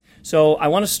So I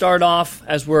want to start off,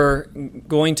 as we're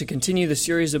going to continue the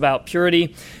series about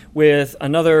purity, with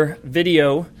another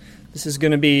video. This is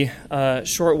going to be a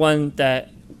short one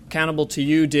that Accountable to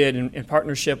You did in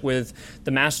partnership with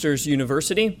the Masters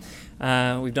University.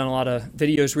 We've done a lot of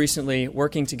videos recently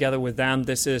working together with them.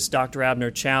 This is Dr.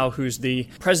 Abner Chow, who's the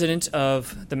president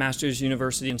of the Masters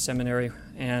University and Seminary,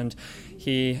 and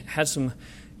he had some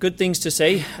good things to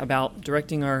say about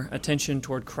directing our attention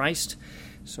toward Christ.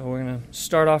 So we're going to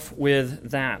start off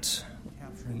with that.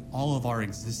 Capturing all of our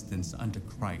existence unto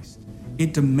Christ.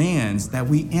 It demands that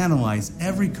we analyze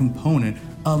every component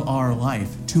of our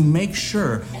life to make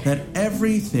sure that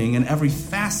everything and every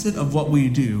facet of what we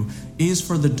do is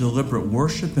for the deliberate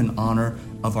worship and honor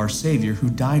of our Savior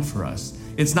who died for us.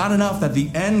 It's not enough that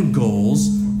the end goals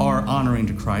are honoring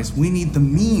to Christ. We need the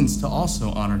means to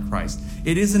also honor Christ.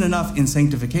 It isn't enough in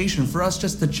sanctification for us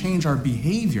just to change our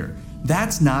behavior.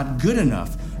 That's not good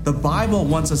enough. The Bible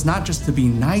wants us not just to be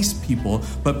nice people,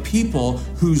 but people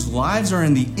whose lives are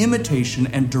in the imitation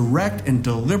and direct and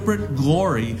deliberate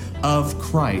glory of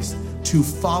Christ, to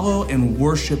follow and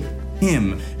worship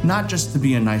Him, not just to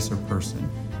be a nicer person.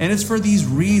 And it's for these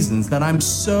reasons that I'm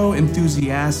so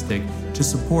enthusiastic to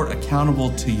support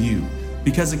Accountable to You,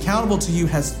 because Accountable to You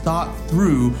has thought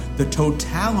through the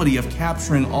totality of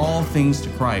capturing all things to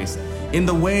Christ in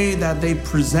the way that they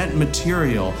present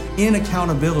material in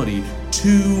accountability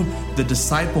to the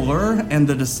discipler and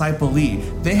the disciplee.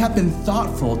 They have been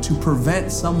thoughtful to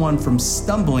prevent someone from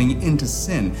stumbling into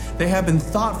sin. They have been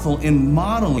thoughtful in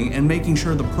modeling and making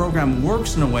sure the program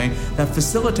works in a way that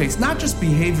facilitates not just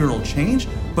behavioral change,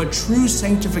 but true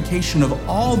sanctification of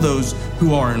all those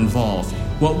who are involved.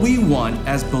 What we want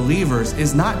as believers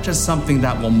is not just something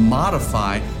that will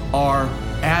modify our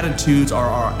attitudes or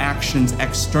our actions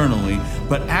externally,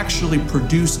 but actually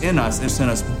produce in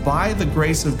us by the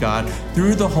grace of God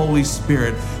through the Holy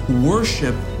Spirit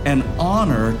worship and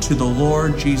honor to the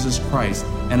Lord Jesus Christ.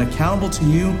 And Accountable to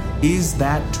You is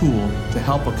that tool to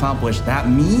help accomplish that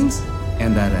means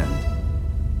and that end.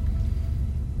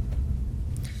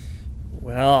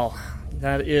 Well,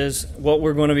 that is what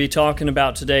we're going to be talking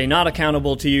about today. Not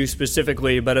Accountable to You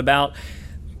specifically, but about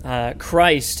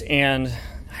Christ and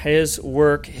His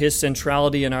work, His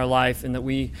centrality in our life, and that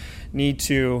we need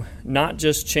to not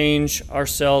just change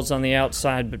ourselves on the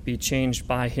outside, but be changed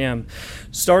by Him.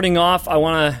 Starting off, I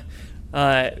want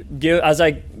to give, as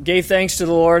I gave thanks to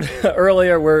the Lord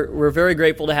earlier, we're very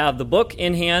grateful to have the book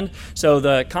in hand. So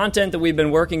the content that we've been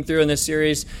working through in this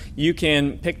series, you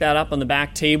can pick that up on the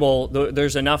back table.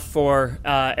 There's enough for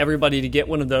everybody to get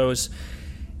one of those.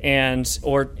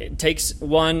 Or it takes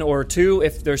one or two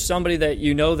if there's somebody that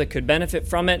you know that could benefit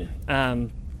from it.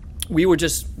 We were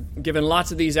just given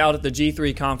lots of these out at the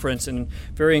G3 conference and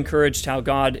very encouraged how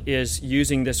God is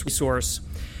using this resource.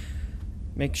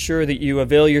 Make sure that you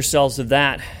avail yourselves of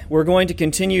that. We're going to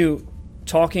continue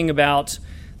talking about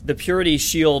the purity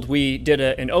shield. We did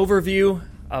an overview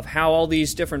of how all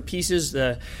these different pieces,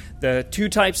 the two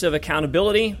types of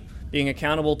accountability, being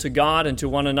accountable to God and to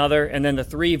one another, and then the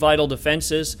three vital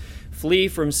defenses: flee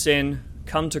from sin,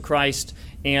 come to Christ,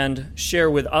 and share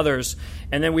with others.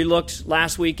 And then we looked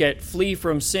last week at flee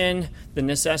from sin, the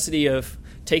necessity of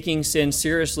taking sin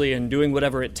seriously and doing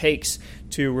whatever it takes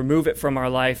to remove it from our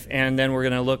life. And then we're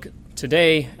going to look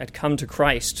today at come to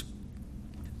Christ.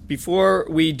 Before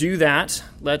we do that,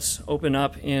 let's open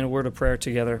up in a word of prayer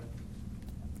together.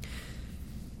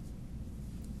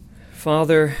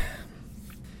 Father,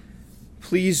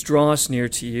 please draw us near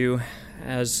to You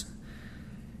as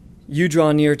You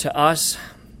draw near to us,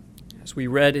 as we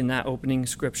read in that opening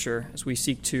scripture, as we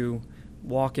seek to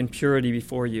walk in purity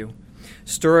before You.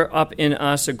 Stir up in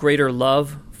us a greater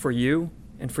love for You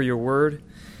and for Your word.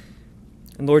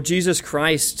 And Lord Jesus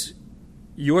Christ,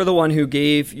 You are the one who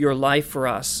gave Your life for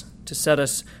us to set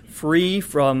us free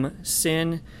from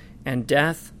sin and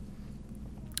death.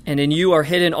 And in You are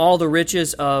hidden all the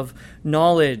riches of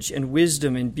knowledge and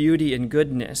wisdom and beauty and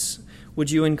goodness.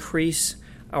 Would You increase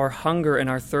our hunger and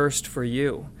our thirst for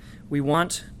You? We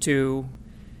want to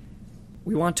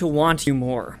want You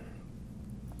more.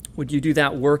 Would You do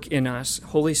that work in us?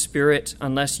 Holy Spirit,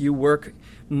 unless You work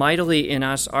mightily in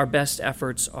us, our best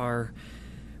efforts are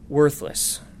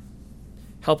worthless.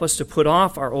 Help us to put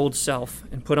off our old self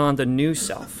and put on the new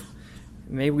self.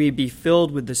 May we be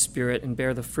filled with the Spirit and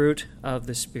bear the fruit of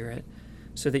the Spirit,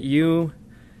 so that You,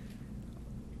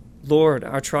 Lord,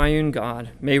 our triune God,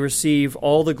 may receive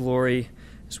all the glory,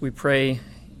 as we pray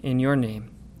in Your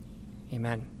name.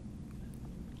 Amen.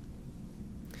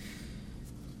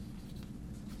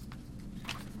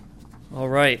 All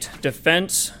right,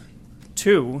 defense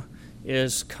 2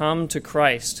 is come to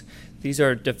Christ. These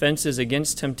are defenses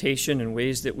against temptation and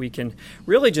ways that we can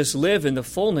really just live in the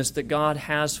fullness that God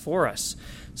has for us.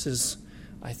 This is,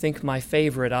 I think, my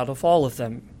favorite out of all of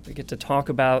them. We get to talk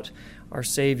about our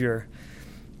Savior.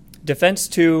 Defense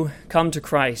to come to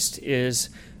Christ is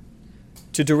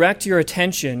to direct your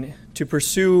attention to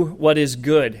pursue what is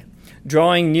good,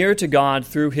 drawing near to God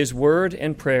through His Word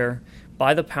and prayer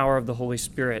by the power of the Holy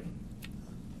Spirit.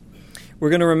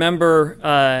 We're going to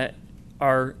remember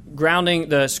our grounding,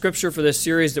 the scripture for this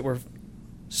series that we're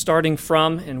starting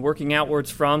from and working outwards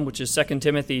from, which is 2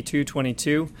 Timothy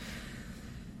 2:22.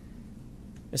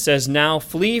 It says, "Now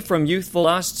flee from youthful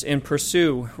lusts and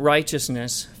pursue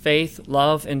righteousness, faith,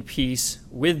 love, and peace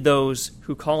with those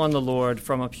who call on the Lord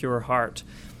from a pure heart."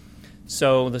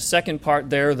 So the second part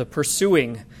there, the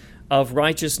pursuing of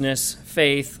righteousness,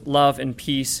 faith, love, and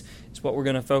peace, is what we're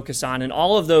going to focus on. And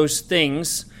all of those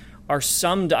things are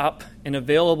summed up and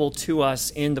available to us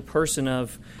in the person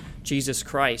of Jesus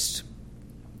Christ.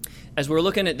 As we're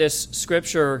looking at this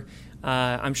scripture,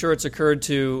 I'm sure it's occurred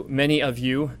to many of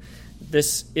you,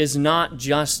 this is not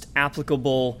just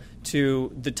applicable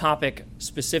to the topic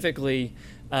specifically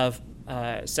of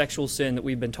sexual sin that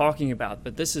we've been talking about,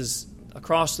 but this is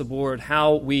across the board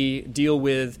how we deal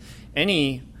with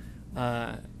any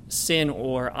sin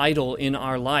or idol in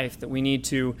our life, that we need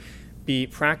to be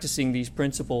practicing these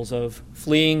principles of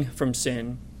fleeing from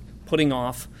sin, putting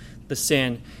off the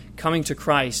sin, coming to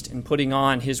Christ and putting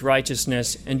on His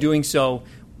righteousness, and doing so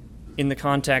in the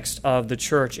context of the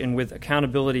church and with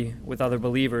accountability with other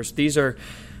believers. This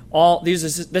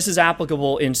is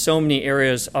applicable in so many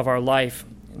areas of our life,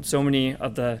 in so many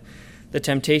of the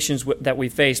temptations that we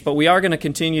face. But we are going to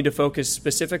continue to focus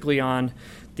specifically on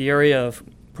the area of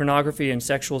pornography and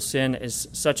sexual sin as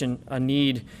such a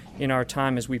need in our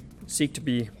time as we seek to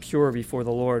be pure before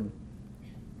the Lord.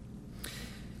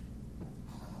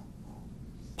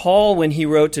 Paul, when he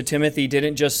wrote to Timothy,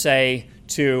 didn't just say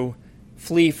to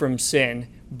flee from sin,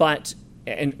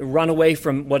 and run away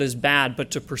from what is bad, but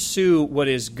to pursue what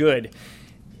is good.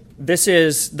 This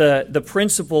is the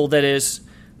principle that is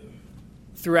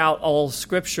throughout all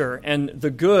Scripture, and the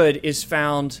good is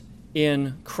found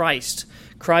in Christ.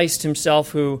 Christ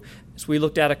Himself, who, as we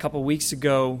looked at a couple weeks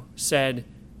ago, said,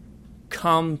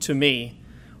 "Come to me,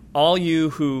 all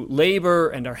you who labor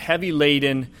and are heavy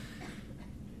laden,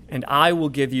 and I will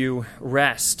give you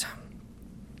rest."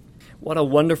 What a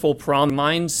wonderful promise.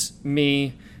 Reminds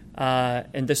me,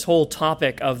 and this whole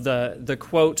topic of the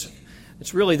quote,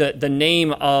 it's really the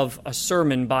name of a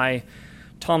sermon by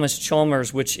Thomas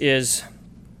Chalmers, which is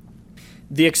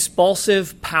 "The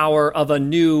Expulsive Power of a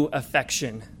New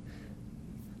Affection."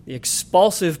 The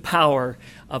expulsive power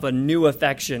of a new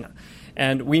affection.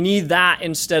 And we need that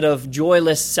instead of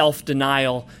joyless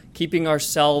self-denial, keeping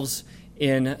ourselves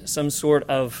in some sort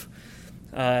of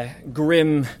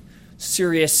grim,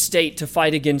 serious state to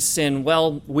fight against sin.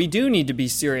 Well, we do need to be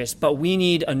serious, but we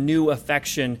need a new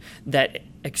affection that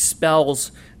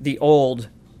expels the old.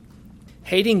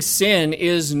 Hating sin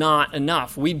is not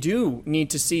enough. We do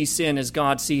need to see sin as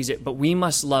God sees it, but we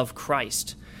must love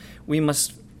Christ. We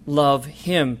must love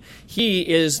Him. He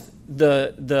is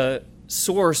the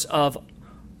source of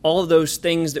all of those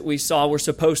things that we saw we're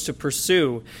supposed to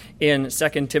pursue in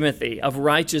 2 Timothy, of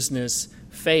righteousness,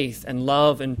 faith, and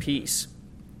love and peace.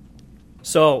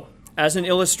 So, as an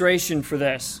illustration for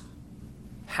this,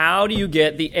 how do you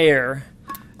get the air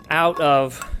out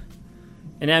of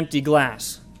an empty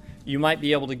glass? You might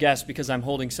be able to guess because I'm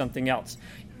holding something else.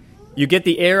 You get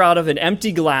the air out of an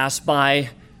empty glass by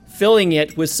filling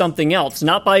it with something else,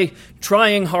 not by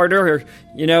trying harder or,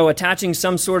 attaching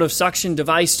some sort of suction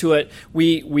device to it.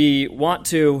 We want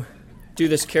to do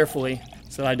this carefully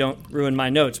so I don't ruin my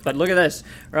notes. But look at this,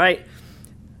 right?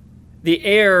 The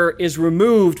air is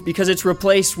removed because it's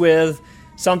replaced with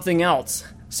something else,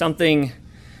 something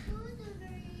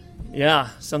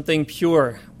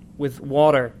pure, with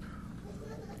water.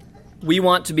 We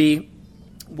want to be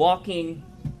walking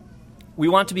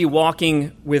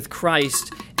with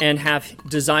Christ and have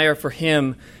desire for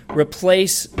Him,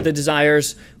 replace the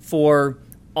desires for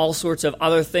all sorts of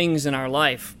other things in our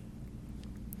life.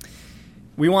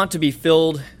 We want to be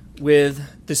filled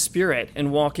with the Spirit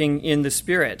and walking in the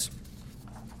Spirit.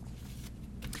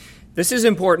 This is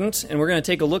important, and we're going to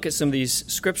take a look at some of these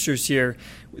scriptures here.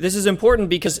 This is important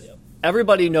because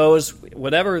everybody knows,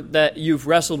 whatever that you've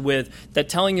wrestled with, that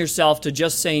telling yourself to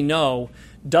just say no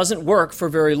doesn't work for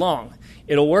very long.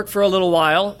 It'll work for a little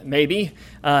while, maybe,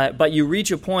 but you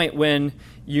reach a point when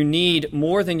you need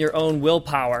more than your own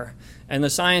willpower. And the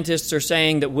scientists are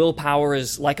saying that willpower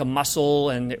is like a muscle,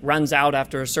 and it runs out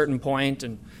after a certain point,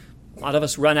 and a lot of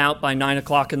us run out by 9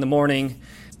 o'clock in the morning.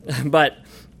 But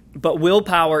But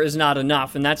willpower is not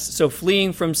enough, and so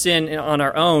fleeing from sin on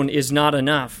our own is not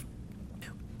enough.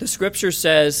 The Scripture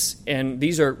says, and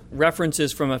these are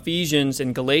references from Ephesians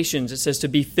and Galatians, it says to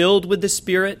be filled with the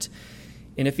Spirit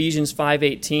in Ephesians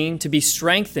 5:18, to be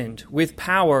strengthened with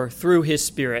power through His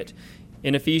Spirit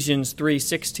in Ephesians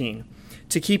 3:16,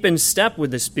 to keep in step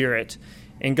with the Spirit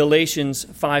in Galatians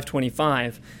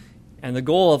 5:25. And the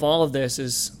goal of all of this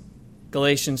is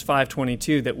Galatians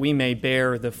 5:22, that we may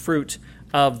bear the fruit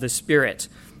of the Spirit.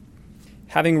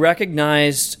 Having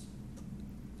recognized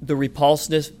the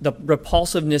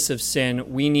repulsiveness of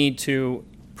sin, we need to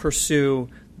pursue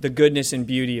the goodness and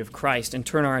beauty of Christ and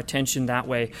turn our attention that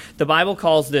way. The Bible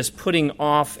calls this putting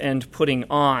off and putting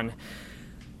on.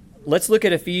 Let's look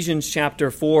at Ephesians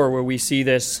chapter 4, where we see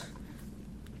this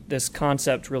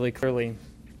concept really clearly.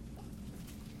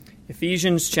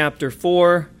 Ephesians chapter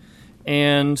 4,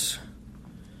 and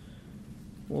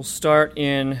we'll start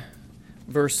in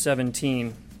verse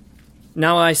 17.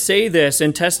 Now I say this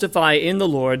and testify in the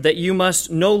Lord that you must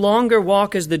no longer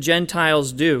walk as the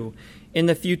Gentiles do, in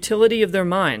the futility of their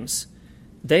minds.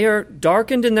 They are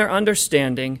darkened in their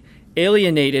understanding,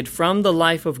 alienated from the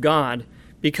life of God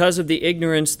because of the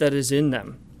ignorance that is in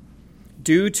them,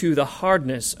 due to the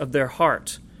hardness of their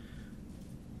heart.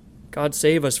 God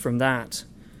save us from that.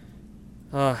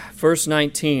 Verse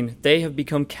 19, they have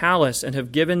become callous and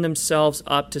have given themselves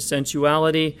up to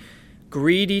sensuality,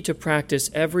 greedy to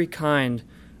practice every kind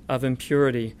of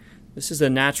impurity. This is the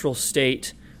natural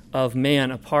state of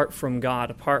man apart from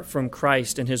God, apart from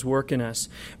Christ and His work in us.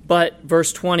 But,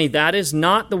 verse 20, that is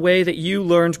not the way that you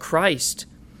learned Christ,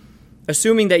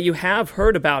 assuming that you have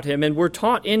heard about Him and were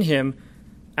taught in Him,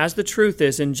 as the truth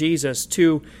is in Jesus,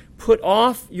 to put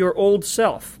off your old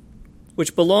self,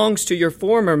 which belongs to your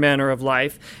former manner of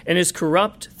life and is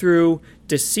corrupt through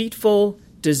deceitful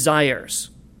desires,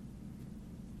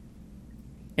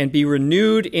 and be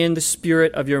renewed in the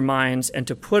spirit of your minds, and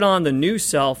to put on the new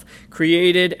self,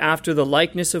 created after the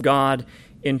likeness of God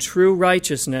in true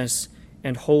righteousness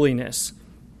and holiness.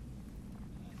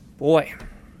 Boy,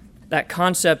 that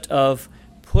concept of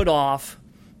put off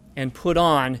and put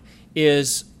on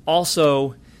is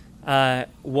also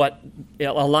what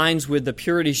aligns with the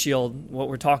purity shield, what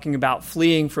we're talking about,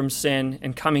 fleeing from sin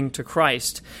and coming to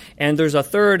Christ. And there's a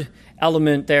third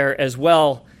element there as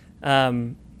well,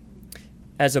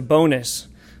 as a bonus.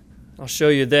 I'll show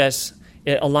you this.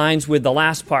 It aligns with the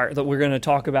last part that we're going to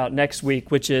talk about next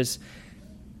week, which is,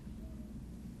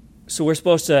 so we're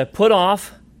supposed to put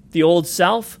off the old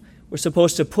self, we're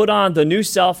supposed to put on the new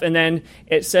self, and then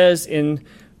it says in,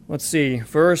 let's see,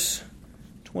 verse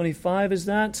 25, is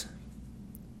that?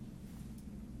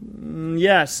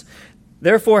 Yes.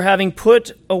 Therefore, having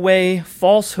put away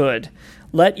falsehood,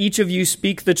 let each of you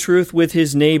speak the truth with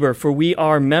his neighbor, for we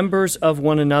are members of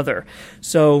one another.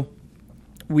 So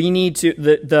we need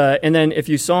to, and then if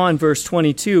you saw in verse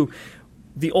 22,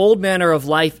 the old manner of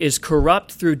life is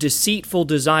corrupt through deceitful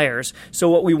desires. So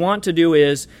what we want to do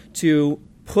is to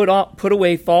put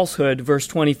away falsehood, verse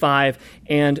 25,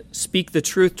 and speak the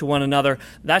truth to one another.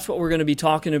 That's what we're going to be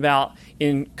talking about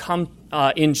in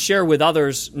Share with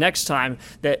Others next time,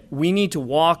 that we need to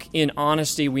walk in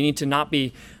honesty. We need to not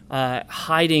be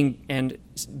hiding and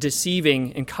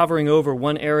deceiving and covering over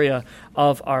one area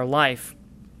of our life.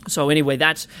 So anyway,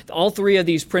 that's all three of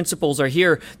these principles are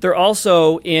here. They're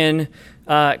also in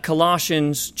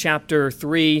Colossians chapter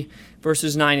 3,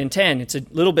 verses 9 and 10. It's a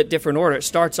little bit different order. It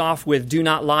starts off with do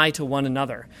not lie to one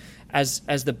another. As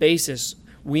the basis,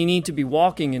 we need to be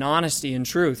walking in honesty and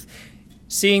truth,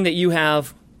 seeing that you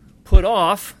have put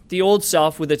off the old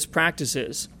self with its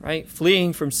practices, right?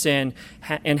 Fleeing from sin,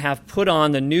 and have put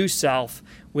on the new self,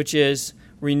 which is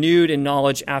renewed in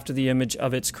knowledge after the image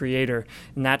of its creator.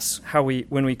 And that's how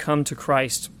when we come to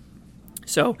Christ.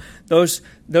 So those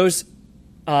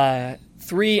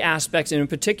three aspects, and in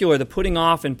particular the putting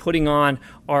off and putting on,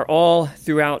 are all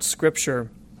throughout Scripture.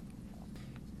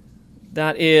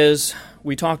 That is,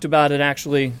 we talked about it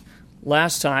actually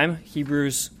last time,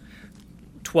 Hebrews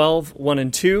 12, 1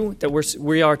 and 2, that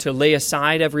we are to lay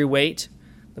aside every weight,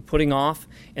 the putting off,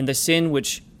 and the sin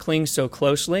which clings so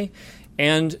closely,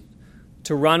 and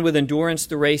to run with endurance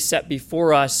the race set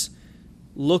before us,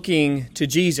 looking to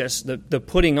Jesus, the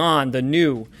putting on, the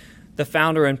new, the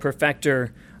founder and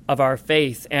perfecter of our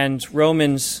faith. And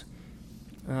Romans,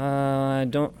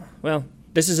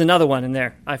 this is another one in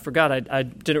there. I forgot, I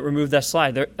didn't remove that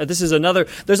slide. This is another,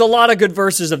 there's a lot of good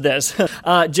verses of this.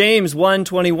 James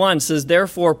 1:21 says,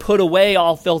 therefore put away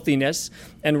all filthiness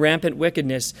and rampant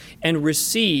wickedness, and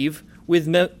receive with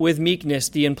meekness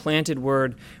the implanted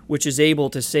word, which is able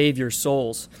to save your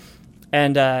souls.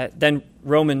 And then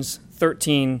Romans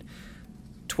 13:12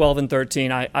 12 and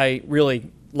 13. I really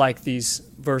like these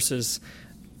verses,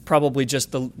 probably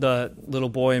just the little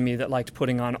boy in me that liked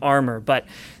putting on armor. But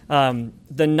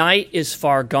the night is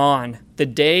far gone, the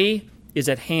day is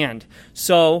at hand.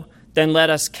 So then let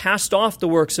us cast off the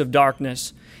works of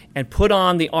darkness and put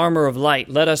on the armor of light.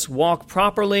 Let us walk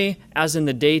properly as in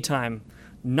the daytime,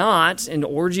 not in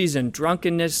orgies and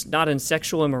drunkenness, not in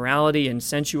sexual immorality and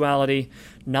sensuality,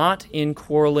 not in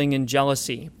quarreling and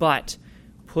jealousy, but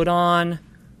put on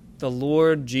the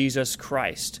Lord Jesus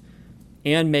Christ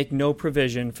and make no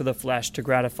provision for the flesh to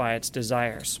gratify its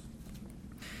desires.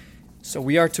 So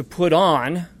we are to put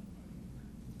on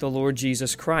the Lord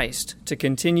Jesus Christ, to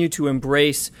continue to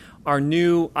embrace our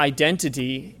new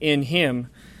identity in Him,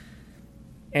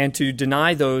 and to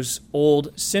deny those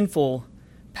old sinful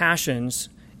passions.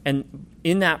 And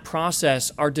in that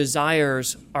process, our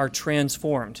desires are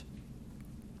transformed.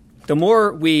 The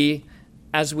more we,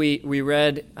 as we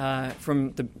read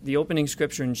from the opening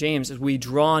scripture in James, as we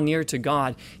draw near to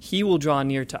God, He will draw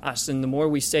near to us. And the more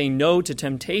we say no to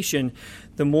temptation,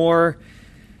 the more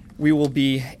we will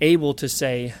be able to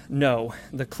say no,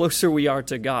 the closer we are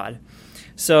to God.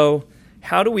 So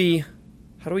how do we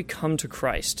come to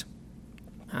Christ?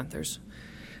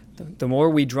 The more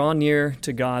we draw near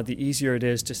to God, the easier it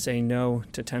is to say no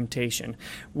to temptation.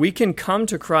 We can come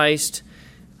to Christ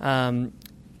in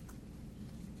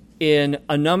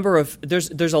a number of...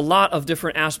 There's a lot of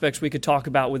different aspects we could talk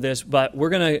about with this, but we're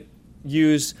going to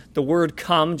use the word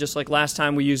come, just like last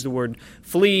time we used the word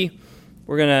flee.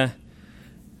 We're going to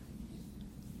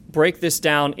break this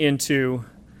down into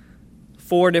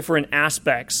 4 different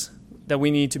aspects that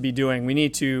we need to be doing. We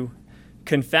need to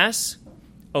confess,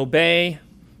 obey,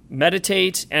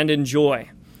 meditate, and enjoy.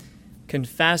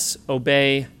 Confess,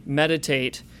 obey,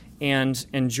 meditate, and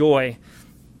enjoy.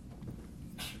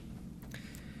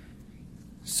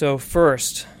 So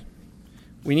first,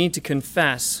 we need to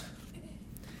confess.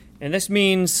 And this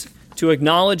means to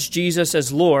acknowledge Jesus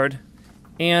as Lord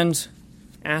and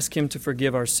ask Him to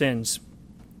forgive our sins.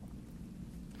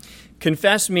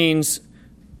 Confess means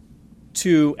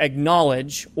to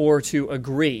acknowledge or to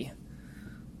agree.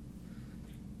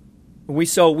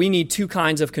 We need 2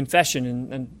 kinds of confession,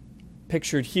 and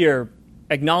pictured here,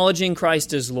 acknowledging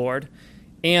Christ as Lord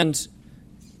and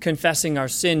confessing our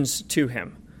sins to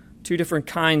Him. 2 different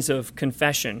kinds of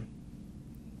confession.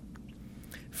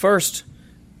 First,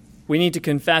 we need to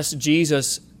confess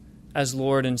Jesus as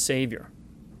Lord and Savior.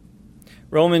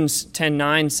 Romans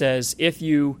 10:9 says, if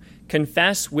you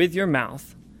confess with your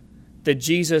mouth that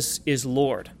Jesus is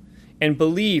Lord, and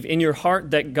believe in your heart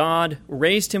that God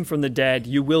raised Him from the dead,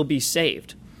 you will be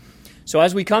saved. So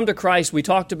as we come to Christ, we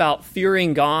talked about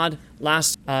fearing God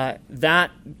last.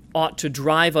 That ought to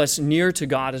drive us near to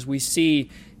God as we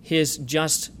see His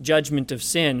just judgment of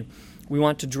sin. We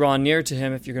want to draw near to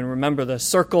Him, if you're going to remember the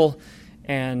circle,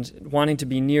 and wanting to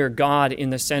be near God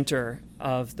in the center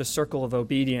of the circle of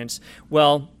obedience.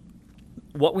 Well,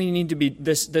 what we need to be,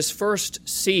 this first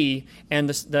C and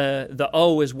the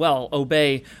O as well,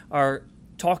 obey, are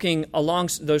talking along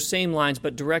those same lines,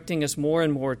 but directing us more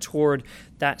and more toward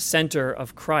that center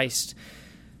of Christ.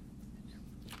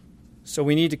 So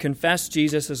we need to confess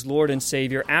Jesus as Lord and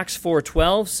Savior. Acts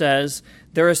 4:12 says,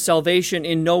 there is salvation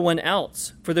in no one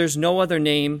else, for there's no other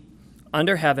name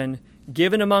under heaven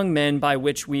given among men by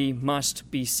which we must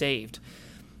be saved.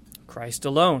 Christ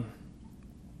alone.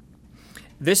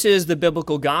 This is the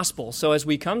biblical gospel. So as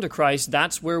we come to Christ,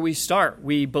 that's where we start.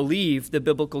 We believe the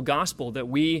biblical gospel, that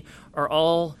we are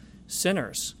all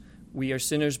sinners. We are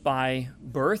sinners by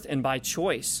birth and by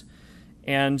choice.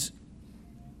 And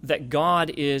that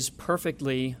God is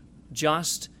perfectly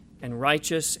just and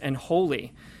righteous and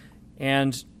holy.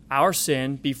 And our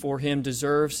sin before Him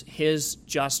deserves His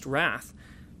just wrath.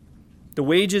 The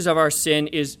wages of our sin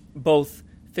is both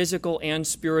physical and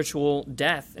spiritual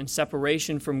death and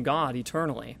separation from God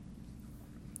eternally.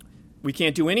 We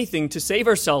can't do anything to save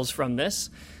ourselves from this,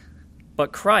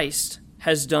 but Christ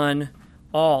has done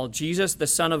all. Jesus, the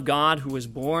Son of God, who was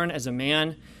born as a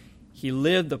man, He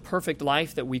lived the perfect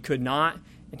life that we could not,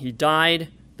 and He died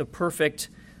the perfect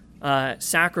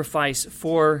sacrifice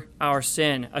for our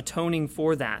sin, atoning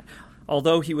for that.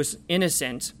 Although He was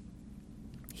innocent,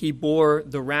 He bore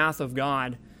the wrath of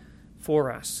God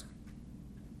for us.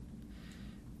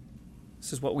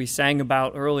 This is what we sang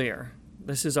about earlier.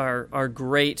 This is our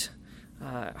great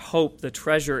hope, the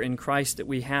treasure in Christ that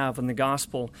we have in the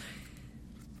gospel.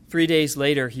 3 days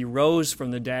later, He rose from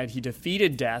the dead. He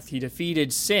defeated death. He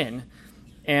defeated sin.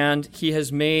 And He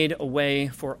has made a way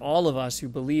for all of us who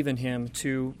believe in Him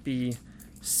to be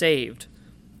saved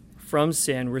from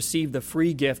sin, receive the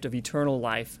free gift of eternal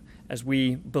life as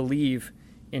we believe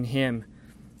in Him.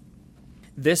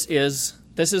 this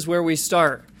is where we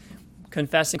start,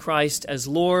 confessing Christ as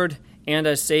Lord and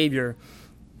as Savior.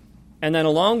 And then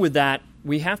along with that,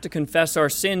 we have to confess our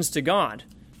sins to God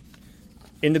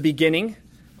in the beginning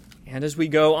and as we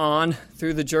go on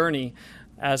through the journey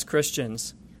as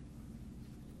Christians.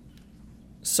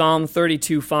 Psalm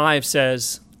 32:5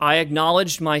 says, I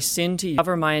acknowledged my sin to you,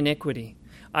 cover my iniquity.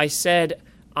 I said,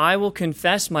 I will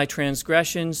confess my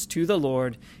transgressions to the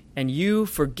Lord, and you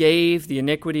forgave the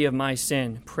iniquity of my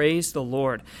sin. Praise the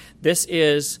Lord. This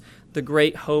is the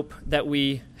great hope that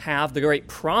we have, the great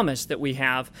promise that we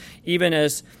have, even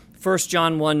as 1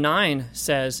 John 1:9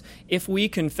 says, if we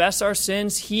confess our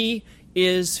sins, he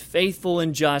is faithful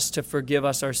and just to forgive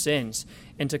us our sins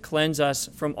and to cleanse us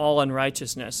from all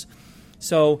unrighteousness.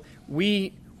 So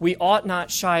we ought not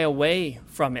shy away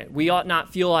from it. We ought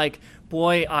not feel like,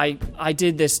 boy, I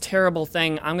did this terrible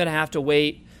thing. I'm going to have to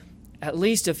wait at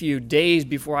least a few days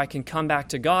before I can come back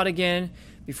to God again,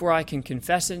 before I can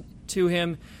confess it to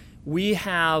him. We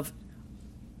have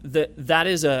that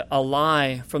is a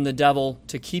lie from the devil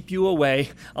to keep you away,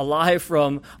 a lie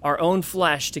from our own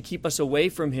flesh to keep us away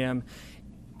from him.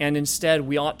 And instead,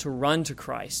 we ought to run to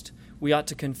Christ. We ought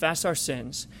to confess our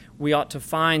sins. We ought to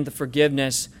find the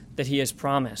forgiveness that he has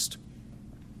promised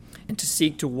and to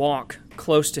seek to walk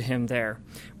close to him there.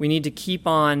 We need to keep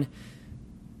on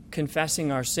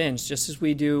confessing our sins, just as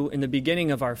we do in the beginning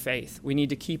of our faith. We need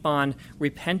to keep on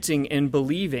repenting and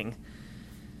believing.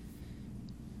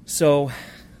 So,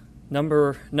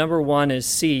 number one is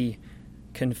C,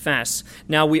 confess.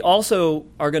 Now, we also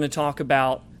are going to talk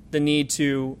about the need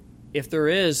to, if there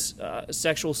is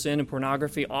sexual sin and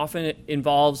pornography, often it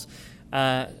involves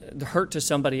the hurt to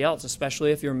somebody else,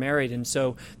 especially if you're married. And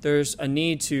so there's a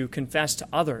need to confess to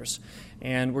others.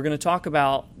 And we're going to talk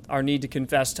about our need to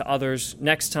confess to others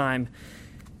next time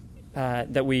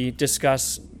that we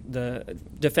discuss the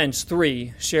Defense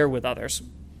 3, share with others.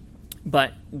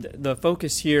 But the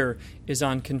focus here is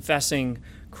on confessing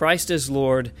Christ as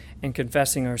Lord and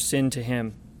confessing our sin to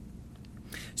him.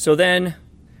 So then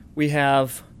we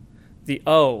have the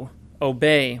O,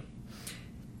 obey.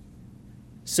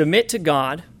 Submit to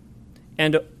God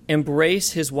and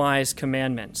embrace his wise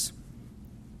commandments.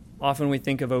 Often we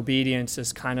think of obedience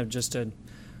as kind of just a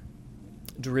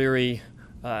dreary,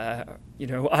 a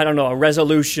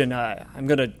resolution. I'm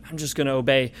just going to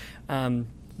obey.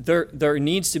 There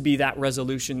needs to be that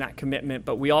resolution, that commitment,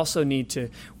 but we ought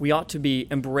to be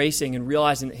embracing and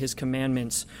realizing that his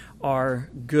commandments are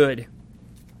good.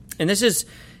 And this is,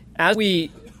 as we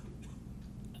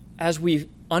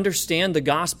understand the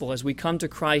gospel, as we come to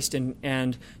Christ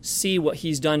and see what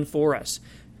he's done for us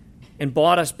and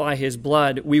bought us by his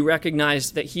blood, we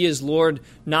recognize that he is Lord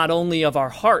not only of our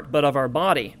heart, but of our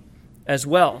body as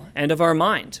well, and of our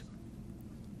mind.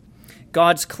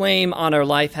 God's claim on our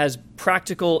life has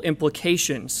practical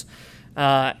implications.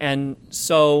 And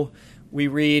so we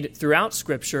read throughout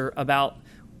Scripture about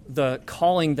the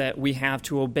calling that we have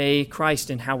to obey Christ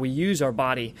and how we use our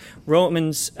body.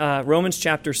 Romans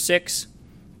chapter 6,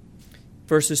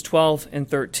 verses 12 and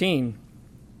 13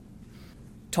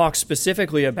 talks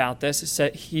specifically about this.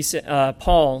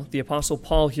 Paul, the Apostle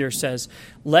Paul here says,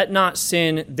 "Let not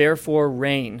sin therefore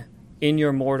reign in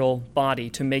your mortal body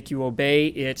to make you obey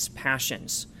its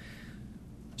passions."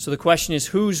 So the question is,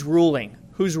 who's ruling?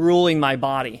 Who's ruling my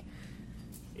body?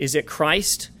 Is it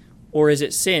Christ or is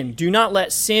it sin? Do not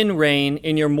let sin reign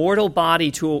in your mortal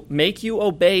body to make you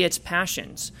obey its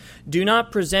passions. Do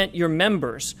not present your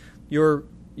members, your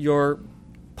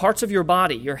parts of your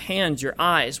body, your hands, your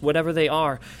eyes, whatever they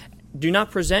are. Do not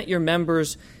present your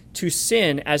members to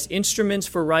sin as instruments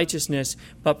for righteousness,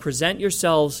 but present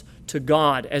yourselves to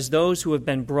God as those who have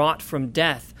been brought from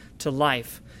death to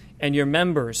life, and your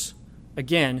members,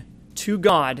 again, to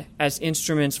God as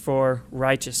instruments for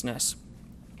righteousness.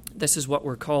 This is what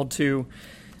we're called to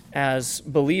as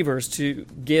believers, to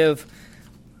give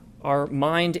our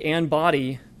mind and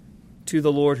body to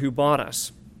the Lord who bought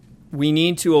us. We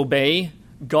need to obey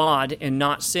God and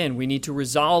not sin. We need to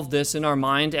resolve this in our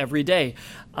mind every day.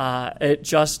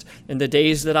 Just in the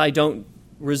days that I don't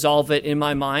resolve it in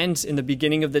my mind, in the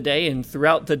beginning of the day and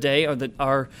throughout the day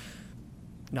are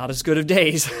not as good of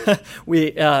days.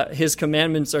 His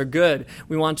commandments are good.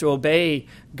 We want to obey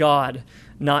God,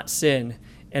 not sin,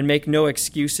 and make no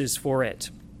excuses for it.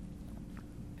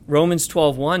 Romans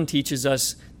 12:1 teaches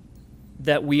us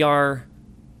that we are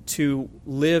to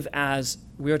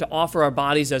offer our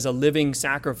bodies as a living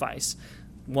sacrifice,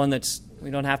 one that's, we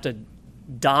don't have to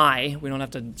die, we don't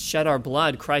have to shed our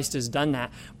blood. Christ has done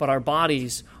that, but our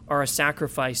bodies are a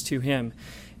sacrifice to him.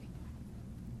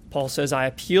 Paul says, "I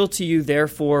appeal to you,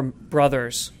 therefore,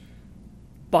 brothers,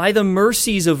 by the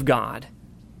mercies of God,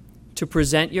 to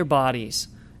present your bodies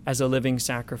as a living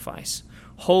sacrifice,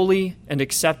 holy and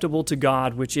acceptable to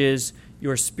God, which is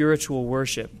your spiritual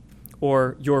worship,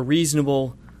 or your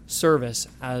reasonable service,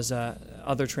 as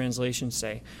other translations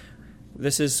say.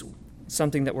 This is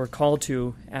something that we're called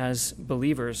to as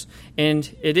believers,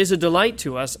 and it is a delight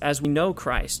to us as we know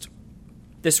Christ.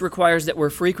 This requires that we're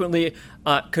frequently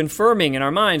confirming in our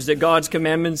minds that God's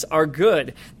commandments are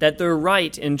good, that they're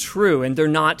right and true, and they're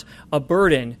not a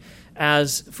burden.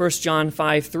 As 1 John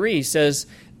 5:3 says,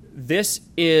 this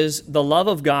is the love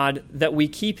of God, that we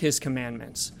keep his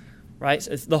commandments. Right?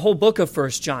 It's the whole book of 1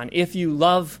 John. If you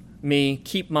love me,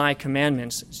 keep my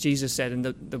commandments, Jesus said. And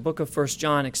the book of 1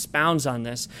 John expounds on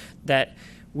this, that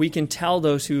we can tell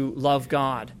those who love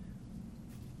God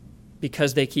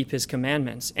because they keep his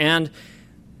commandments. And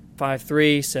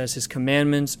 5:3 says his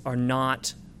commandments are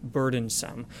not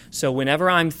burdensome. So whenever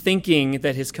I'm thinking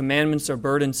that his commandments are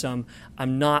burdensome,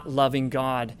 I'm not loving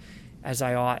God as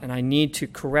I ought, and I need to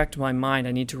correct my mind.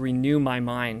 I need to renew my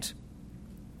mind.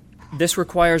 This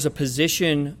requires a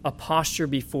position, a posture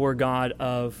before God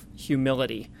of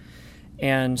humility.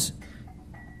 And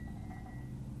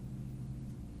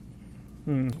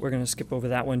we're going to skip over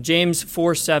that one. James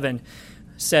 4:7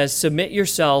 says, submit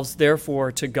yourselves,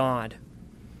 therefore, to God.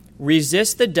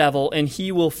 Resist the devil, and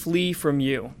he will flee from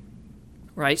you.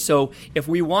 Right? So if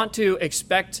we want to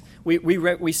expect,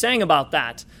 we sang about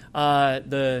that.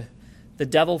 The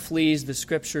devil flees, the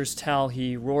scriptures tell,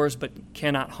 he roars but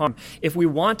cannot harm. If we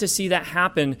want to see that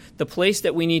happen, the place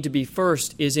that we need to be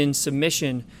first is in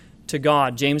submission to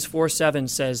God. James 4:7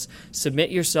 says, submit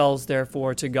yourselves,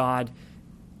 therefore, to God.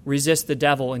 Resist the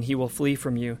devil, and he will flee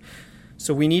from you.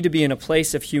 So we need to be in a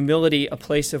place of humility, a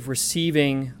place of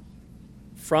receiving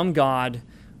from God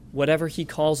whatever he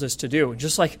calls us to do.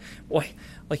 Just like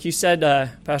you said,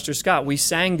 Pastor Scott, we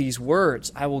sang these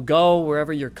words, I will go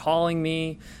wherever you're calling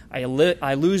me. I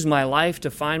lose my life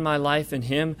to find my life in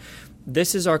him.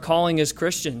 This is our calling as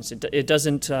Christians. It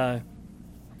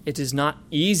is not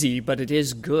easy, but it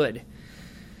is good.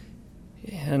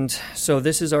 And so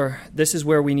this is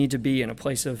where we need to be, in a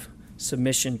place of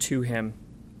submission to him.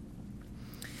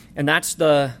 And that's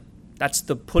the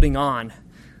putting on.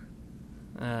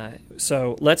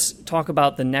 So let's talk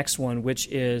about the next one, which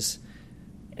is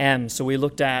M. So we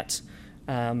looked at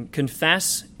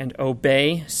confess and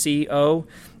obey, C-O.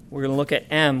 We're going to look at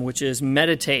M, which is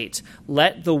meditate.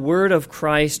 Let the word of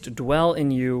Christ dwell in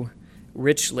you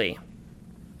richly.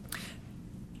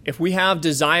 If we have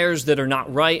desires that are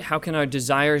not right, how can our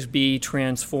desires be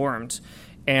transformed?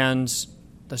 And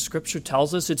the scripture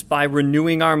tells us it's by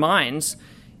renewing our minds,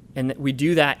 and that we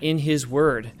do that in his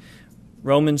word.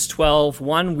 Romans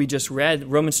 12:1 we just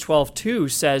read. Romans 12:2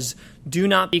 says, do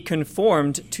not be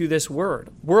conformed to this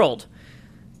world.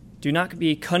 Do not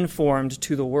be conformed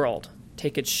to the world.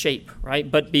 Take its shape,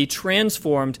 right? But be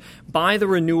transformed by the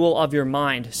renewal of your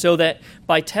mind, so that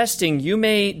by testing you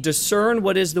may discern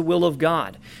what is the will of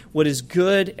God, what is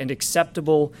good and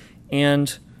acceptable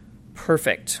and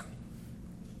perfect.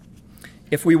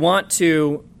 If we want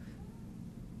to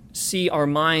see our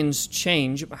minds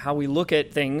change, how we look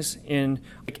at things in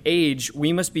age,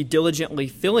 we must be diligently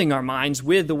filling our minds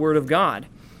with the Word of God.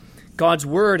 God's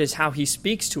Word is how he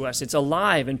speaks to us. It's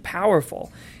alive and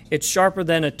powerful. It's sharper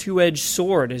than a two-edged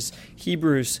sword, as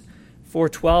Hebrews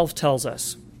 4:12 tells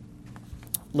us.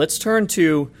 Let's turn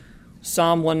to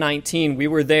Psalm 119. We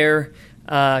were there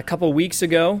a couple weeks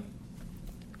ago.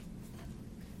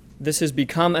 This has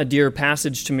become a dear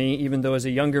passage to me, even though as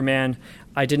a younger man,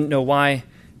 I didn't know why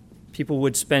people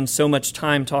would spend so much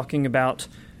time talking about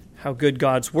how good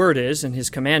God's Word is and his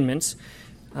commandments.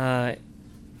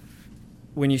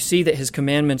 When you see that his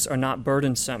commandments are not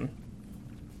burdensome.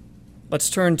 Let's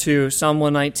turn to Psalm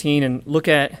 119 and look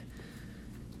at,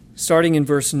 starting in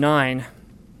verse 9.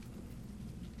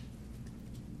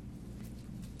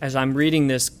 As I'm reading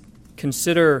this,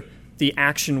 consider the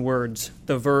action words,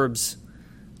 the verbs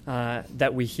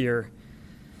that we hear.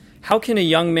 How can a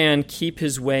young man keep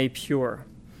his way pure?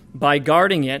 By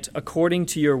guarding it according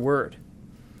to your word.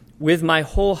 With my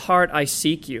whole heart I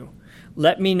seek you.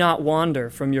 Let me not wander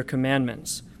from your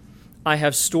commandments. I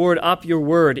have stored up your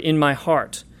word in my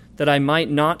heart, that I might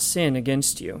not sin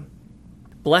against you.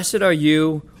 Blessed are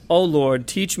you, O Lord,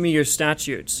 teach me your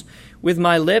statutes. With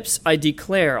my lips I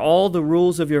declare all the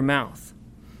rules of your mouth.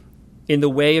 In the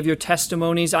way of your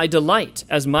testimonies I delight,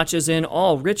 as much as in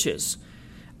all riches.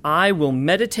 I will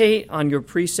meditate on your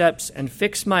precepts and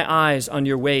fix my eyes on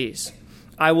your ways.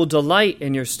 I will delight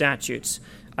in your statutes.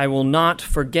 I will not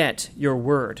forget your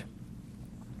word.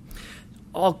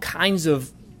 All kinds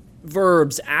of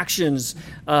verbs, actions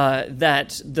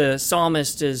that the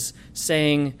psalmist is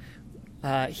saying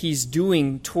he's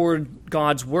doing toward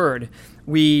God's word.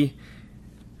 We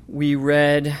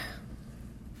read,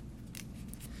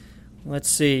 let's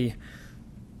see,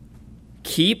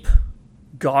 keep,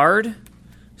 guard,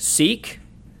 seek,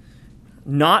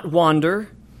 not wander,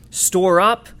 store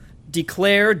up,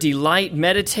 declare, delight,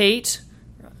 meditate,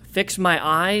 fix my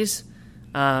eyes,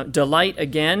 delight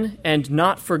again, and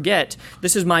not forget.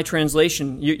 This is my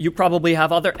translation. You probably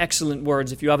have other excellent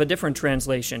words if you have a different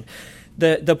translation.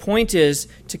 The point is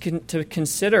to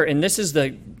consider, and this is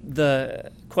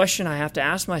the question I have to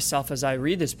ask myself as I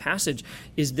read this passage,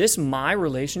 is this my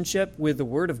relationship with the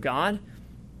Word of God?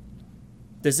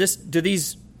 Do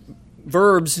these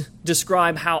verbs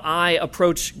describe how I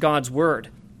approach God's Word?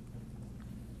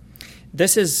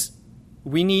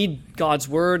 We need God's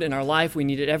Word in our life. We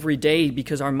need it every day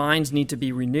because our minds need to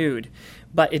be renewed.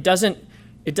 But it doesn't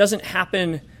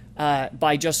happen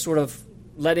by just sort of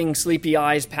letting sleepy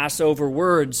eyes pass over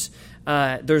words.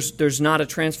 There's not a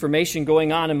transformation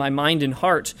going on in my mind and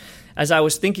heart. As I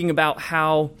was thinking about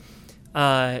how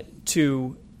as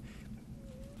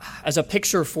a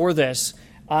picture for this,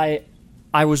 I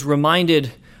was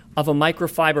reminded of a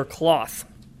microfiber cloth.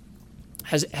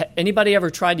 Has anybody ever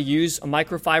tried to use a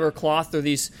microfiber cloth? They're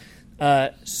these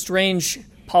strange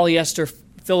polyester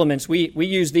filaments. We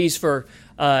use these for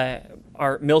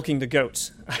our milking the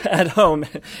goats at home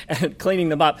and cleaning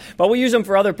them up. But we use them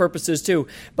for other purposes too.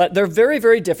 But they're very,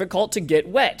 very difficult to get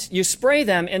wet. You spray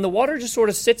them and the water just sort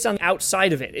of sits on the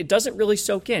outside of it. It doesn't really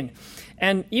soak in.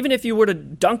 And even if you were to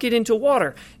dunk it into water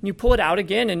and you pull it out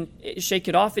again and shake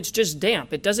it off, it's just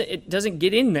damp. It doesn't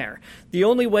get in there. The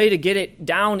only way to get it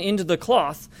down into the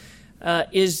cloth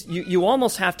is you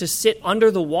almost have to sit under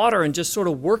the water and just sort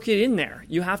of work it in there.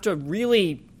 You have to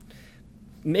really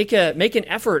make an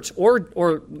effort,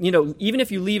 or even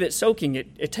if you leave it soaking,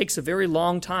 it takes a very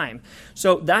long time.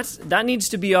 So that needs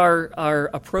to be our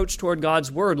approach toward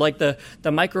God's Word, like the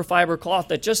microfiber cloth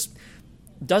that just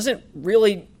doesn't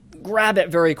really grab it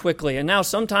very quickly. And now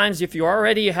sometimes if you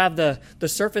already have the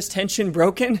surface tension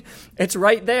broken, it's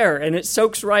right there and it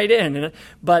soaks right in.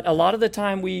 But a lot of the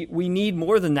time we need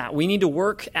more than that. We need to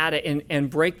work at it and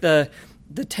break the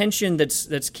tension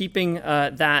that's keeping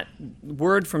that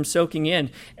word from soaking in.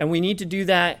 And we need to do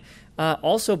that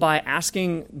also by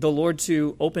asking the Lord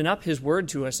to open up His Word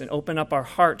to us and open up our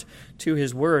heart to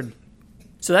His Word.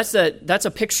 So that's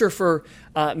a picture for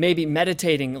maybe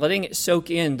meditating, letting it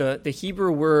soak in. The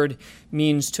Hebrew word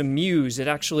means to muse. It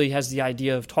actually has the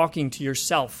idea of talking to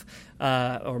yourself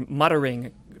or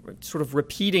muttering, sort of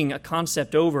repeating a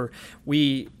concept over.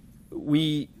 We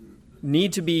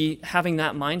need to be having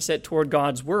that mindset toward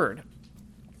God's Word.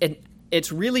 And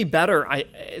it's really better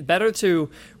to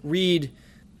read,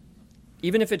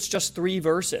 even if it's just 3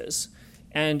 verses,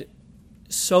 and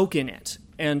soak in it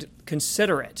and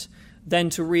consider it,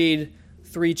 than to read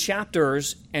 3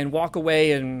 chapters and walk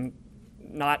away and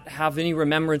not have any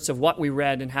remembrance of what we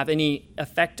read and have any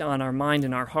effect on our mind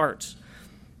and our hearts.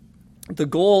 The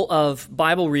goal of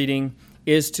Bible reading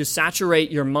is to saturate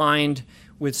your mind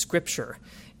with Scripture.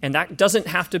 And that doesn't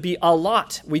have to be a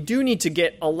lot. We do need to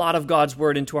get a lot of God's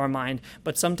Word into our mind,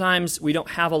 but sometimes we don't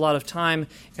have a lot of time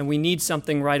and we need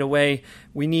something right away.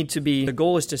 The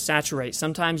goal is to saturate.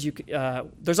 Sometimes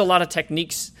there's a lot of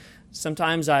techniques.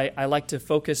 Sometimes I like to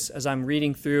focus as I'm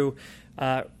reading through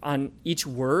on each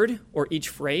word or each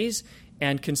phrase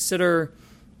and consider,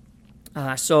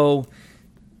 Psalm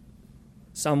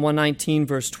 119,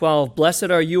 verse 12, "Blessed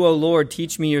are you, O Lord,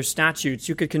 teach me your statutes."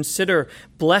 You could consider,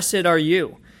 blessed are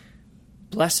you.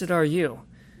 Blessed are you.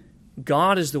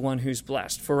 God is the one who's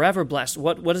blessed, forever blessed.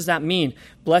 What does that mean?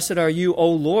 Blessed are you, O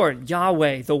Lord,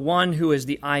 Yahweh, the one who is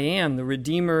the I Am, the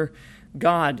Redeemer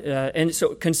God. And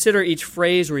so consider each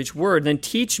phrase or each word, then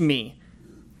teach me.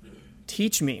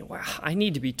 Teach me. Wow, I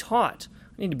need to be taught.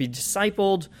 I need to be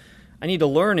discipled. I need to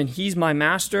learn, and He's my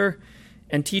master.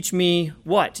 And teach me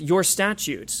what? Your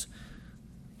statutes,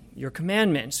 your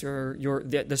commandments, or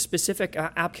the specific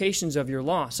applications of your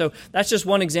law. So that's just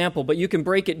one example, but you can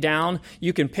break it down.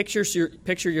 You can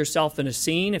picture yourself in a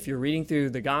scene if you're reading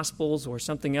through the Gospels or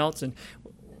something else, and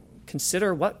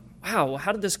consider how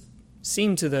did this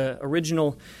seem to the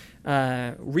original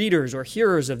readers or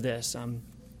hearers of this?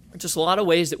 Just a lot of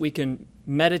ways that we can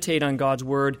meditate on God's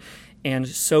Word and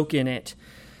soak in it.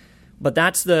 But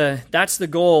that's the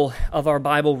goal of our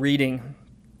Bible reading,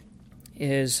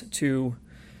 is to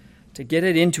get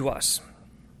it into us.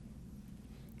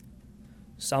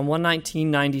 Psalm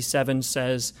 119:97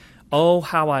 says, "Oh,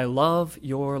 how I love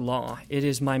your law. It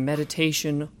is my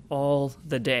meditation all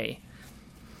the day."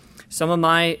 Some of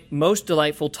my most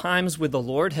delightful times with the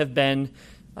Lord have been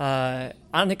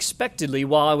unexpectedly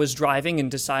while I was driving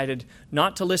and decided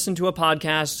not to listen to a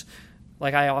podcast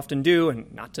like I often do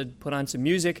and not to put on some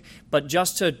music, but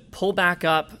just to pull back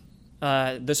up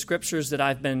the scriptures that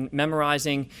I've been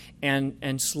memorizing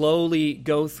and slowly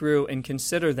go through and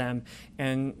consider them.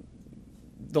 And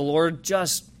the Lord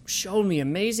just showed me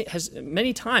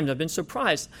many times I've been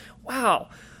surprised. Wow,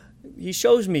 He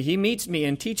shows me, He meets me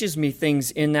and teaches me things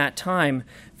in that time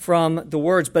from the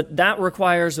words. But that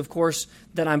requires, of course,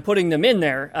 that I'm putting them in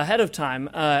there ahead of time,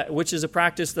 which is a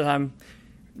practice that I'm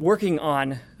working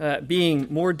on being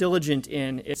more diligent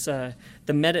in. It's the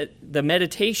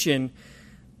meditation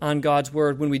on God's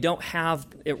Word when we don't have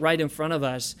it right in front of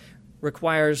us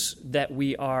requires that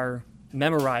we are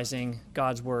memorizing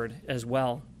God's Word as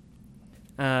well.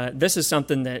 This is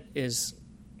something that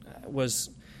was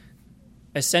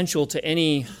essential to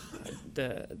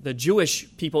the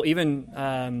Jewish people,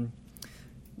 even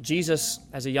Jesus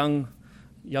as a young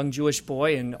Jewish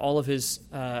boy, and all of his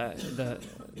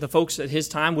the folks at his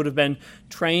time would have been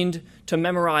trained to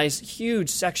memorize huge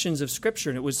sections of Scripture,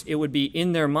 and it would be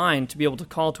in their mind to be able to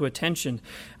call to attention.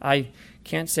 I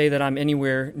can't say that I'm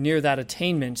anywhere near that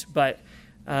attainment, but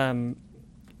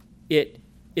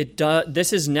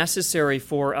this is necessary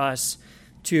for us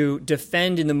to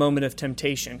defend in the moment of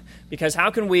temptation. Because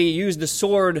how can we use the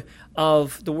sword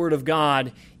of the Word of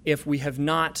God if we have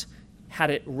not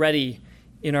had it ready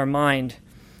in our mind?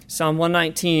 Psalm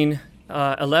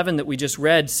 119:11 that we just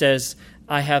read says,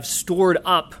 I have stored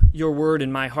up your word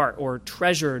in my heart, or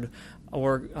treasured,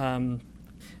 or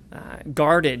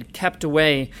guarded, kept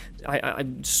away.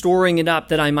 I'm storing it up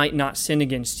that I might not sin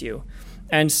against you.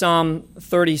 And Psalm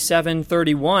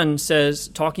 37:31 says,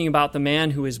 talking about the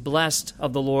man who is blessed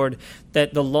of the Lord,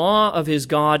 that the law of his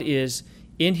God is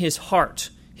in his heart,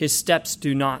 his steps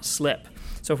do not slip.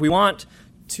 So if we want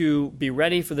to be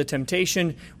ready for the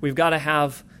temptation, we've got to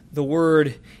have the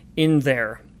word in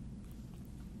there.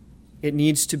 It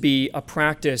needs to be a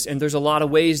practice, and there's a lot of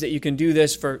ways that you can do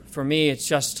this. For me, it's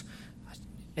just,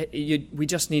 we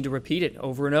just need to repeat it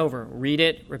over and over. Read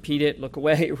it, repeat it, look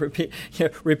away,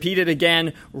 repeat it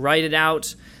again, write it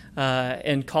out,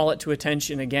 and call it to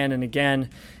attention again and again.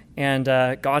 And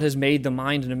God has made the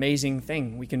mind an amazing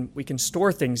thing. We can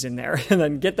store things in there and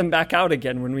then get them back out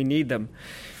again when we need them.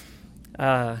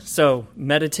 So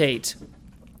meditate.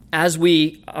 As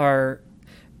we are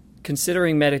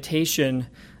considering meditation,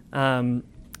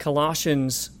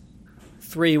 Colossians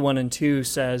 3:1 and 2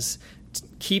 says,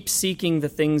 keep seeking the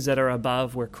things that are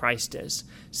above where Christ is,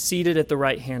 seated at the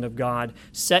right hand of God.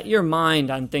 Set your mind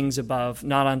on things above,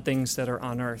 not on things that are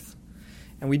on earth.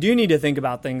 And we do need to think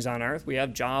about things on earth. We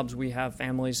have jobs, we have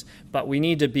families, but we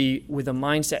need to be with a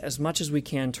mindset as much as we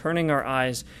can, turning our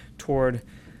eyes toward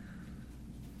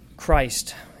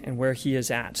Christ and where He is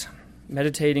at,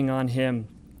 meditating on Him.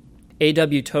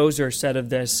 A.W. Tozer said of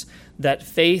this, that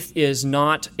faith is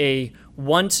not a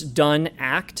once-done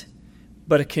act,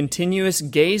 but a continuous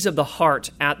gaze of the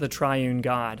heart at the triune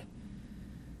God.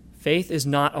 Faith is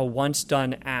not a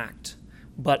once-done act,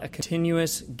 but a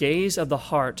continuous gaze of the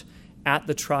heart at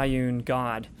the triune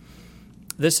God.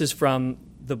 This is from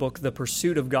the book, The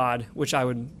Pursuit of God, which I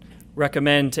would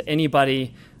recommend to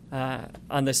anybody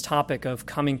on this topic of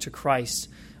coming to Christ.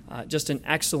 Just an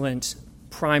excellent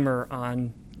primer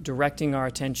on directing our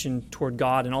attention toward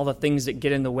God and all the things that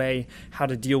get in the way, how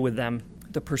to deal with them.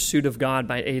 The Pursuit of God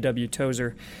by A.W.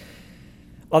 Tozer.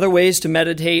 Other ways to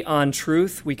meditate on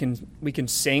truth, we can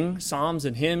sing psalms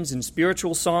and hymns and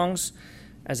spiritual songs,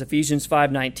 as Ephesians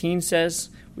 5:19 says.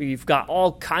 We've got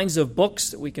all kinds of books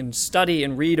that we can study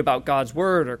and read about God's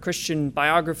Word, or Christian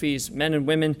biographies, men and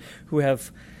women who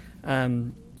have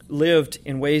lived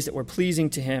in ways that were pleasing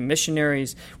to Him,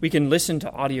 missionaries. We can listen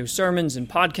to audio sermons and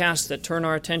podcasts that turn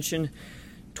our attention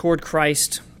toward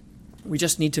Christ. We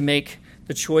just need to make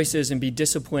the choices and be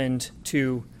disciplined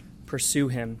to pursue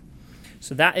Him.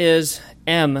 So that is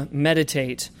M,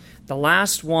 meditate. The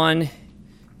last one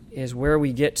is where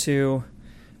we get to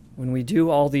when we do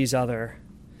all these other.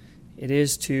 It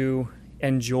is to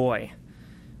enjoy.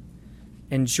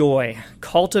 Enjoy.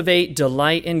 Cultivate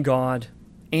delight in God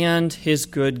and His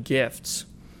good gifts.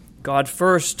 God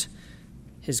first,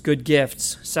 His good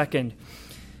gifts second.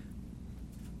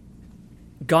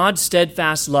 God's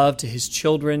steadfast love to His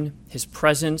children, His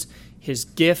presence, His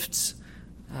gifts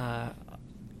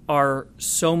are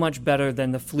so much better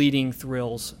than the fleeting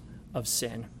thrills of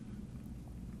sin.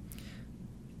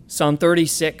 Psalm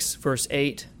 36, verse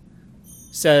 8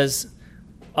 says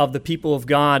of the people of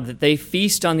God that they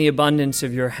feast on the abundance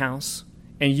of your house,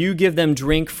 and you give them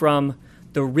drink from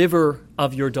the river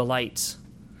of your delights.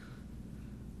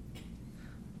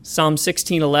 Psalm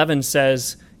 16:11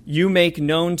 says, You make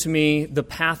known to me the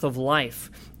path of life.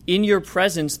 In your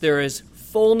presence there is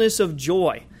fullness of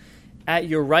joy. At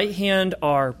your right hand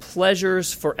are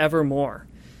pleasures forevermore.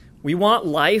 We want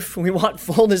life, we want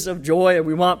fullness of joy, and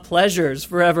we want pleasures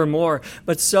forevermore.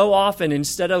 But so often,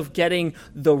 instead of getting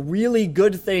the really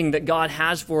good thing that God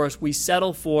has for us, we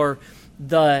settle for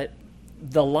the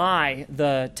lie,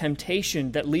 the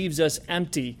temptation that leaves us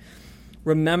empty.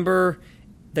 Remember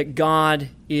that God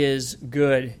is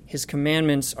good. His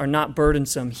commandments are not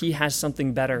burdensome. He has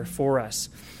something better for us.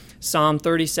 Psalm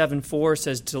 37:4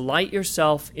 says, "Delight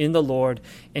yourself in the Lord,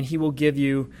 and he will give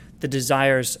you the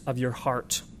desires of your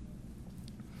heart."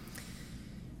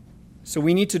 So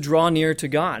we need to draw near to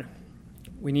God.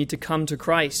 We need to come to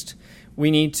Christ.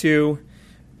 We need to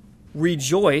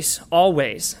rejoice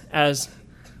always, as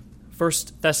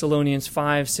 1 Thessalonians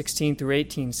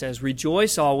 5:16-18 says,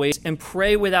 "Rejoice always and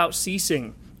pray without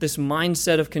ceasing." This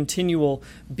mindset of continual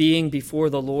being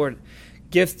before the Lord.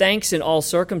 Give thanks in all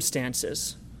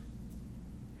circumstances.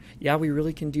 Yeah, we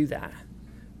really can do that.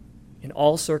 In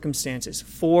all circumstances.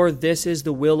 For this is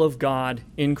the will of God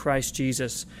in Christ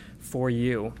Jesus for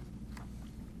you.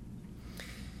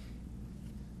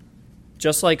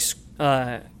 Just like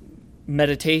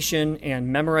meditation and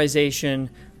memorization,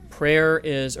 prayer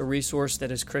is a resource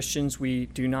that as Christians we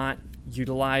do not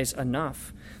utilize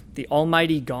enough. The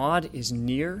Almighty God is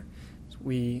near.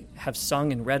 We have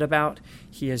sung and read about.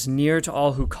 He is near to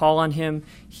all who call on him.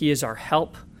 He is our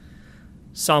help.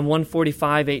 Psalm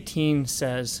 145:18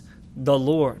 says, "The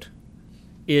Lord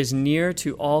is near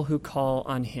to all who call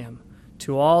on him,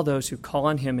 to all those who call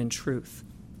on him in truth."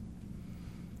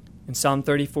 And Psalm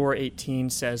 34:18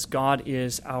 says, "God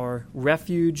is our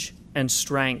refuge and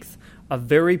strength, a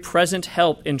very present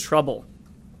help in trouble."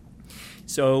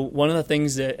 So one of the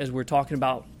things that, as we're talking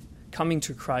about coming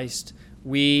to Christ,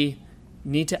 we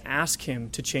need to ask him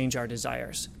to change our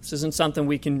desires. This isn't something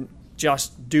we can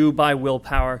just do by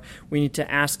willpower. We need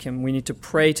to ask him. We need to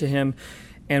pray to him.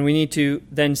 And we need to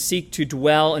then seek to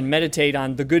dwell and meditate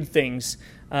on the good things,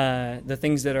 the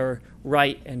things that are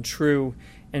right and true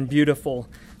and beautiful.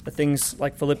 The things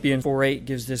like Philippians 4:8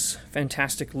 gives this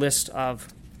fantastic list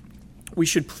of. We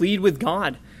should plead with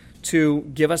God to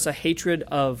give us a hatred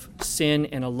of sin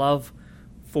and a love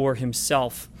for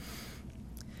himself.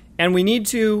 And we need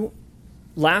to,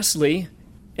 lastly,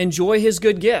 enjoy his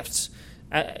good gifts.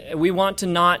 We want to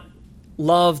not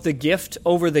love the gift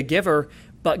over the giver,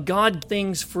 but God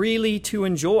things freely to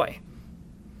enjoy.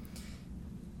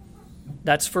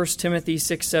 That's 1 Timothy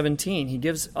 6:17. He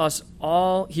gives us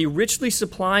all, he richly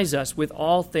supplies us with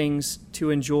all things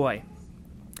to enjoy.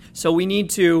 So we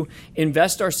need to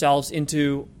invest ourselves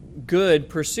into good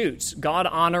pursuits,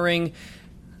 God-honoring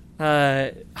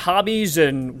hobbies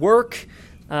and work.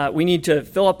 We need to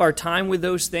fill up our time with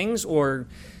those things, or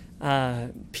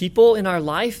people in our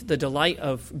life, the delight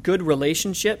of good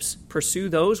relationships, pursue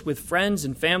those with friends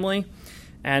and family.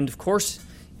 And of course,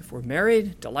 if we're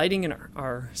married, delighting in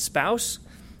our spouse.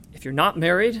 If you're not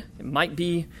married, it might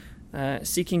be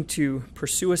seeking to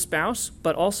pursue a spouse,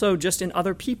 but also just in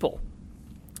other people.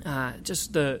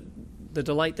 Just the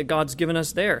delight that God's given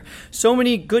us there. So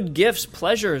many good gifts,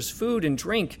 pleasures, food and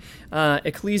drink.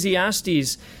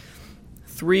 Ecclesiastes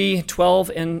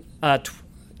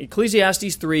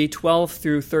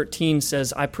 3:12-13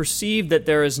 says, "I perceive that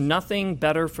there is nothing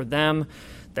better for them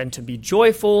than to be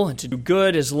joyful and to do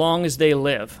good as long as they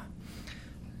live,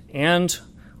 and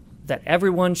that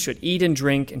everyone should eat and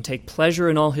drink and take pleasure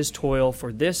in all his toil,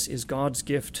 for this is God's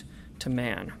gift to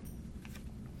man."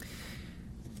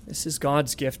 This is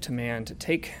God's gift to man, to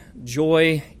take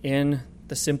joy in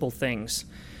the simple things.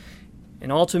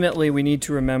 And ultimately, we need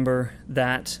to remember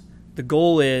that the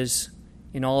goal is,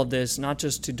 in all of this, not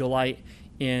just to delight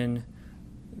in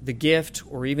the gift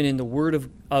or even in the Word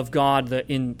of God,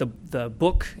 in the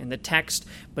book and the text,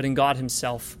 but in God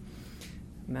himself.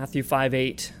 Matthew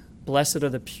 5:8, "Blessed are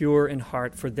the pure in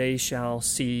heart, for they shall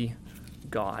see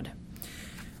God."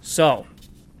 So,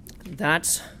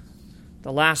 that's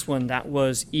the last one. That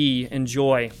was E,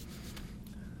 enjoy,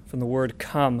 from the word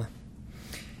come.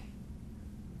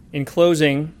 In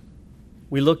closing,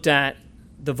 we looked at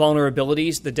the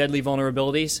vulnerabilities, the deadly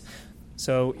vulnerabilities.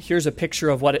 So here's a picture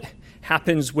of what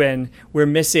happens when we're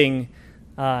missing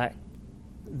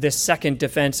this second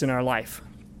defense in our life.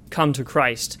 Come to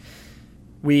Christ.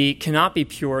 We cannot be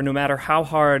pure no matter how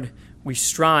hard we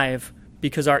strive,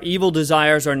 because our evil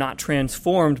desires are not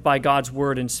transformed by God's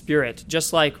word and spirit.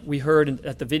 Just like we heard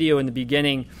at the video in the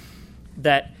beginning,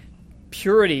 that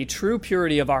purity, true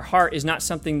purity of our heart is not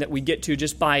something that we get to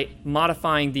just by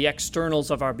modifying the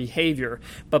externals of our behavior,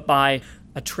 but by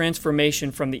a transformation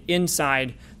from the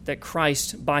inside that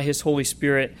Christ, by his Holy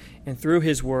Spirit and through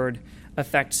his word,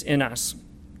 affects in us.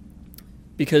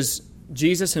 Because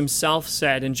Jesus himself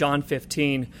said in John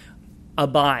 15,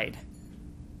 abide,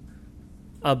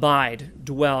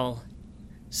 dwell,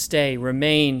 stay,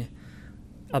 remain,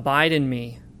 abide in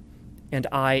me, and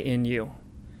I in you.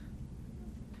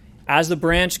 As the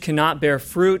branch cannot bear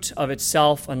fruit of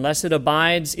itself unless it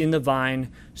abides in the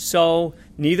vine, so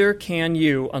neither can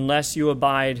you unless you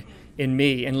abide in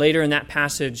me. And later in that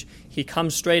passage, he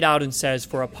comes straight out and says,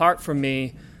 for apart from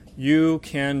me, you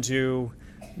can do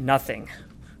nothing.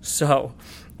 So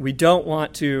we don't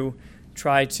want to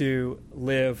try to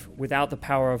live without the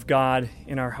power of God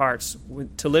in our hearts.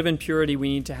 To live in purity, we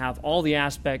need to have all the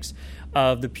aspects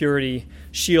of the purity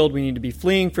shield. We need to be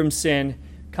fleeing from sin,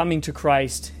 coming to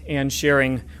Christ, and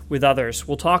sharing with others.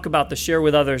 We'll talk about the share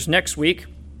with others next week,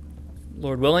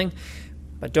 Lord willing.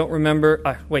 But don't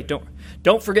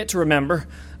forget to remember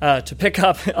to pick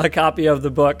up a copy of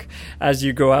the book as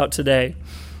you go out today.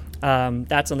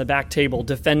 That's on the back table,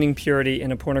 Defending Purity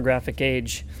in a Pornographic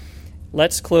Age.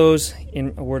 Let's close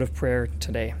in a word of prayer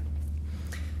today.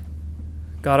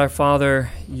 God our Father,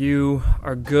 you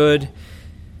are good,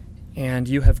 and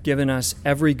you have given us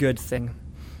every good thing.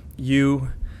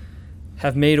 You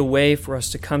have made a way for us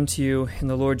to come to you in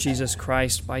the Lord Jesus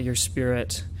Christ by your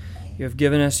Spirit. You have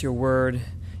given us your word.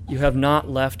 You have not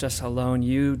left us alone.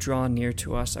 You draw near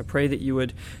to us. I pray that you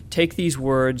would take these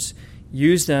words,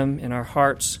 use them in our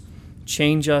hearts,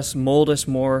 change us, mold us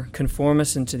more, conform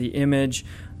us into the image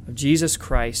of Jesus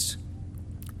Christ,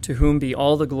 to whom be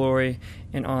all the glory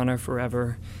and honor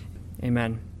forever.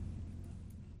 Amen.